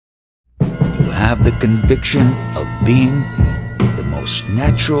have the conviction of being the most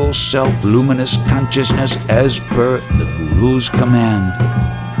natural self-luminous consciousness as per the Guru's command.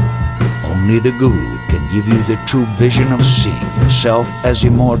 Only the Guru can give you the true vision of seeing yourself as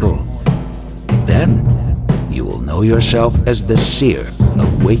immortal. Then you will know yourself as the seer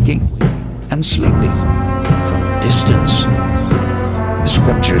of waking and sleeping from a distance. The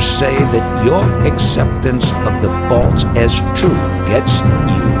scriptures say that your acceptance of the false as true gets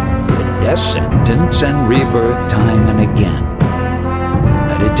you the death sentence and rebirth time and again.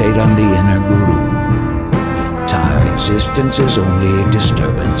 Meditate on the inner Guru. The entire existence is only a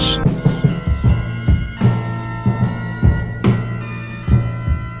disturbance.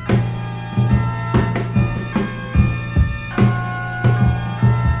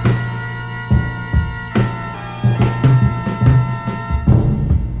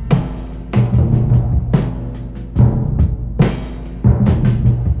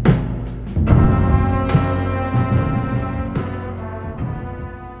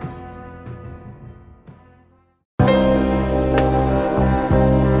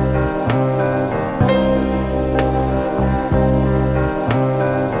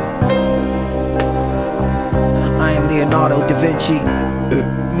 Leonardo da Vinci,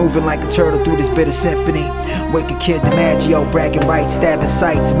 moving like a turtle through this bitter symphony. Wicked kid DiMaggio, bragging rights, stabbing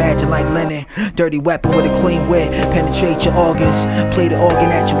sights, imagine like Lennon. Dirty weapon with a clean wit, penetrate your organs. Play the organ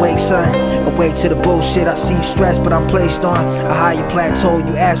at your wake, son. Away to the bullshit, I seem stressed, but I'm placed on a higher plateau.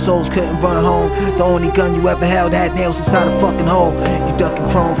 You assholes couldn't run home. The only gun you ever held had nails inside a fucking hole. You ducking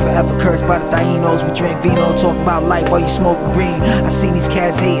chrome, forever cursed by the Thainos. We drink vino, talk about life while you smoking green. I see these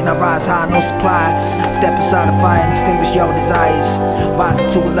cats hating, I rise high, no supply. Step inside the fire and extinguish your desires.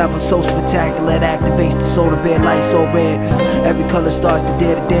 Rising to a level so spectacular, it activates the solar bed light so red. Every color starts to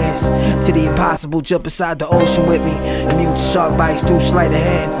dare to dance to the impossible. Jump inside the ocean with me, immune to shark bites through sleight of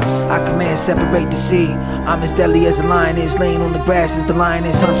hand. I command separate the sea. I'm as deadly as a lion is, laying on the grass as the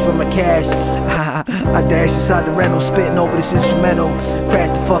lioness hunts for my cash. I dash inside the rental, spitting over this instrumental.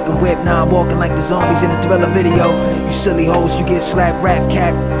 Crash the fucking whip, now I'm walking like the zombies in the Thriller video. You silly hoes, you get slapped, rap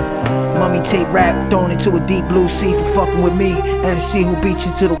cap. Mummy tape rap, thrown into a deep blue sea for fucking with me. And see who beat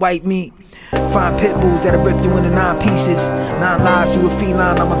you to the white meat. Find pit bulls that'll rip you into 9 pieces. 9 lives, you a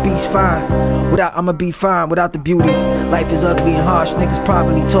feline, I'm a beast fine. I'ma be fine without the beauty. Life is ugly and harsh, niggas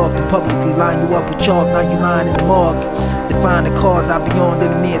probably talked and publicly line you up with chalk, now you lying in the morgue. Define the cause, I beyond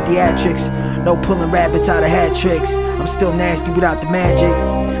than the mere theatrics. No pulling rabbits out of hat tricks. I'm still nasty without the magic.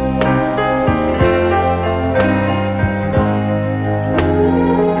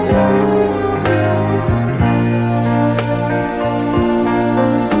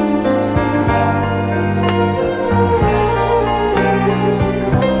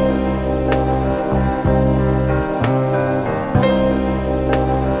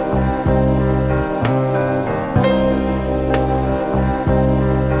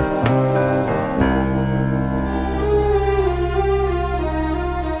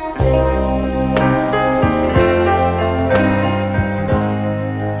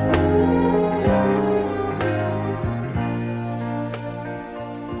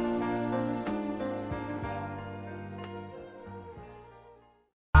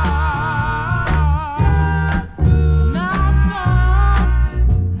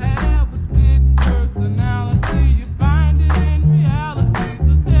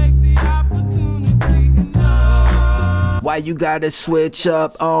 Why you gotta switch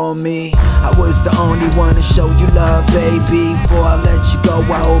up on me? I was the only one to show you love, baby. Before I let you go,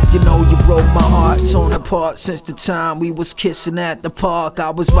 I hope you know you broke my heart. Torn apart since the time we was kissing at the park. I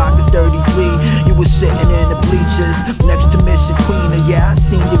was rocking 33, you was sitting in the bleachers next to Miss Queen. Yeah, I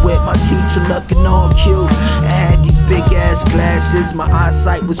seen you with my teacher looking all cute. I had these big ass glasses, my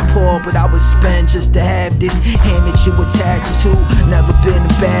eyesight was poor, but I would spend just to have this hand that you attached to. Never been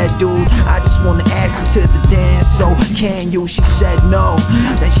a bad dude, I just wanna ask you to the dance, so can you? She said no,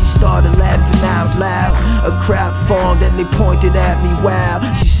 then she started laughing out loud. A crowd formed and they pointed at me, wow.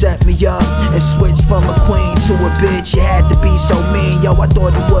 She set me up and switched from a queen to a bitch. You had to be so mean, yo, I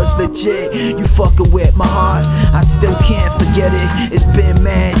thought it was legit. You fucking with my heart, I still can't forget it. It's been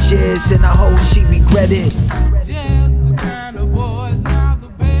mad years and I hope she regret it.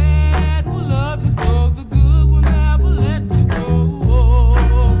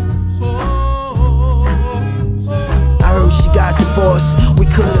 We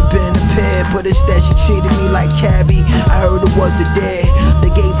could have been a pair, but instead she treated me like Carrie. I heard it wasn't there. They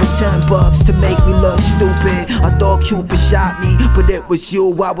gave her 10 bucks to make me look stupid. I thought Cupid shot me, but it was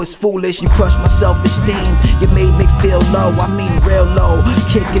you. I was foolish. You crushed my self-esteem. You made me feel low, I mean real low.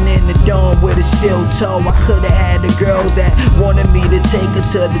 Kicking in the dome with a steel toe. I could've had a girl that wanted me to take her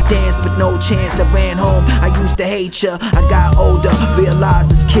to the dance, but no chance. I ran home. I used to hate you. I got older,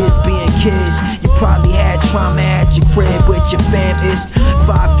 realized as kids being kids. You probably had trauma at your crib with your fam. It's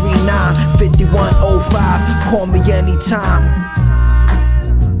 539-5105. Call me anytime.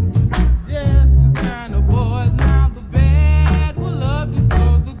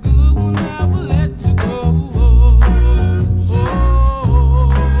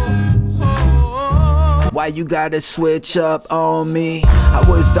 Why you gotta switch up on me? I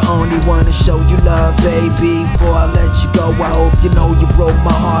was the only one to show you love, baby. Before I let you go, I hope you know you broke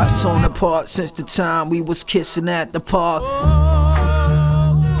my heart. Torn apart since the time we was kissing at the park.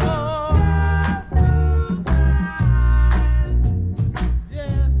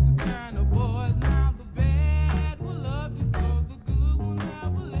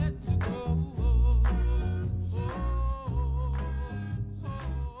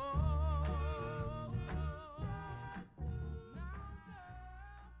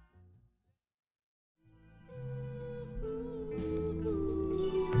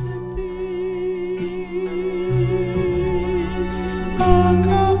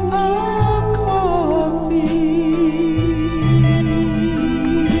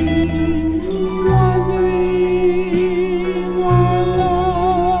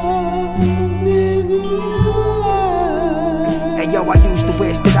 I used to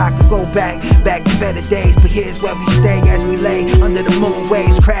wish that I could go back to better days, but here's where we stay as we lay under the moon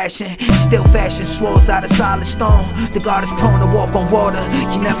waves crashing. Still fashion swirls out of solid stone. The God is prone to walk on water.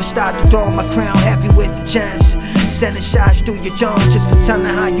 You never start to throw my crown heavy with the gems. Sending shots through your Jones just for telling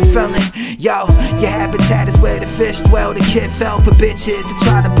how you feeling. Yo, your habitat is where the fish dwell. The kid fell for bitches to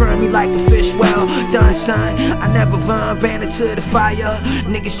try to burn me like a fish well. Done, son, I never ran into the fire.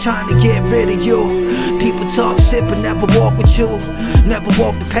 Niggas trying to get rid of you. People talk shit but never walk with you. Never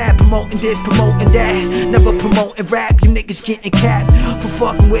walk the path, promoting this, promoting that. Never promoting rap, you niggas getting capped for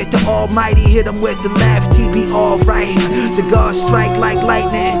fucking with the almighty. Hit them with the left, TB alright. The gods strike like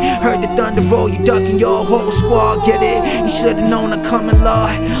lightning. Heard the thunder roll, you ducking your whole squad. Get it? You should've known I'm coming,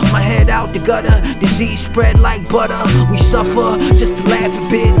 Lord. My head out the gutter, disease spread like butter. We suffer just to laugh a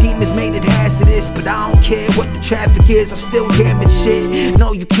bit. Demons made it hazardous, but I don't care what the traffic is. I still damage shit.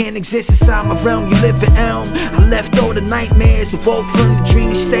 No, you can't exist inside my realm. You live in Elm. I left all the nightmares, awoke from the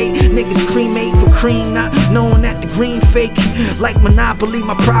dream state. Niggas cremate for cream, not knowing that the green fake. Like Monopoly,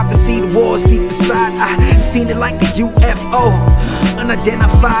 my prophecy, the war's deep inside. I seen it like a UFO,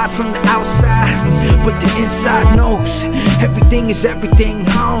 unidentified from the outside, but the inside knows everything is everything.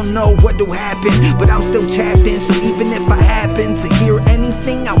 I don't know what'll happen, but I'm still tapped in. So even if I happen to hear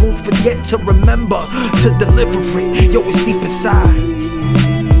anything, I won't forget to remember to deliver it. Yo, it's deep inside.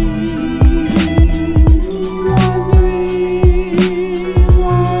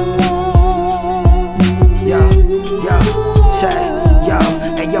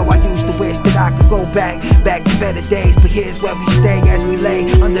 I could go back to better days, but here's where we stay as we lay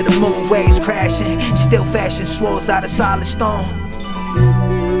under the moon waves crashing. Still fashion swirls out of solid stone.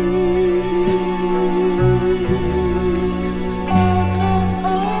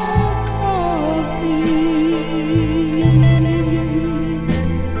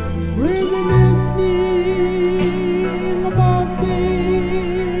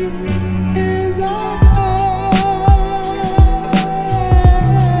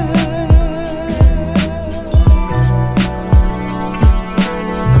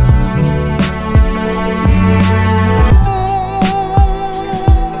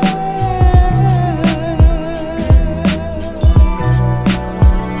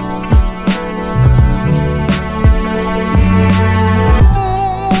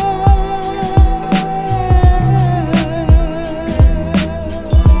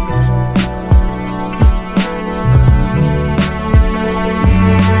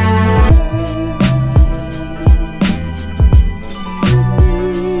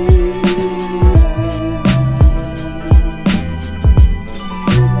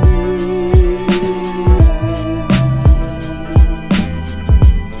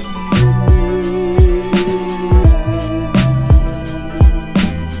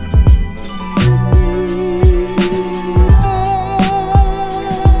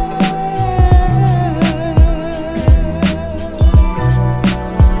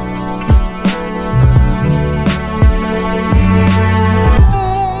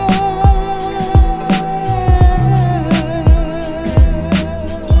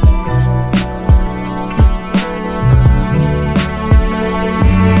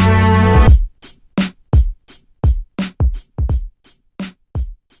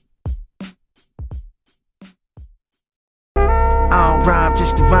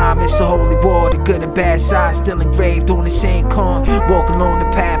 good and bad side still engraved on the same corn. Walk along the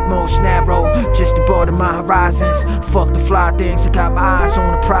path most narrow, just to broaden my horizons. Fuck the fly things, I got my eyes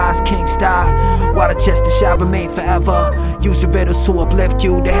on the prize. Kings die, while the chest shall remain forever. Use the riddles to uplift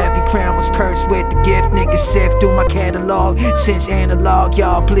you. The heavy crown was cursed with the gift. Niggas sift through my catalog. Since analog,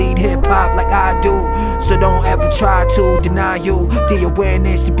 y'all bleed hip-hop like I do. So don't ever try to deny you the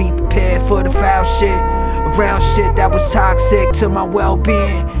awareness to be prepared for the foul shit. Around shit that was toxic to my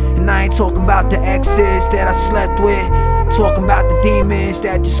well-being. And I ain't talking about the exes that I slept with. Talking about the demons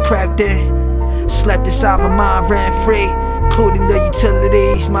that just crept in. Slept inside my mind, ran free, including the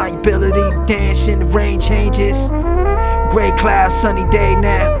utilities. My ability to dance in the rain changes. Gray clouds, sunny day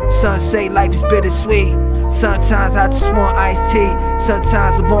now. Some say life is bittersweet. Sometimes I just want iced tea.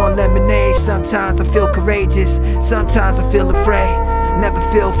 Sometimes I want lemonade. Sometimes I feel courageous. Sometimes I feel afraid. Never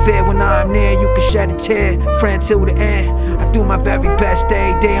feel fear when I'm near. You can shed a tear, friend, till the end. I do my very best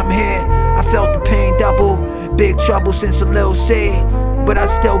every day I'm here. I felt the pain double. Big trouble since a little seed, but I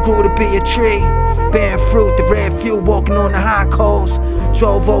still grew to be a tree. Bearing fruit, the red fuel, walking on the high coals.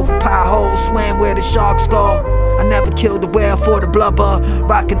 Drove over potholes, swam where the sharks go. I never killed a whale for the blubber.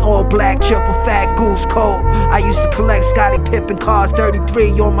 Rocking all black, triple fat goose coat. I used to collect Scottie Pippen cars,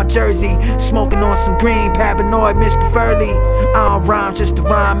 33 on my jersey. Smoking on some green, paranoid Mr. Furley. I don't rhyme just to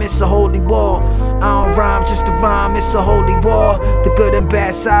rhyme, it's a holy war. I don't rhyme just to rhyme, it's a holy war. The good and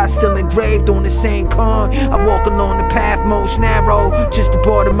bad side still engraved on the same coin. I walk along the path most narrow, just to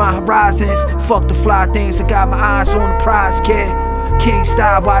broaden my horizons. Fuck the fly things, I got my eyes on the prize, kid. King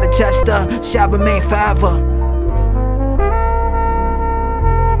style, while the jester shall remain forever.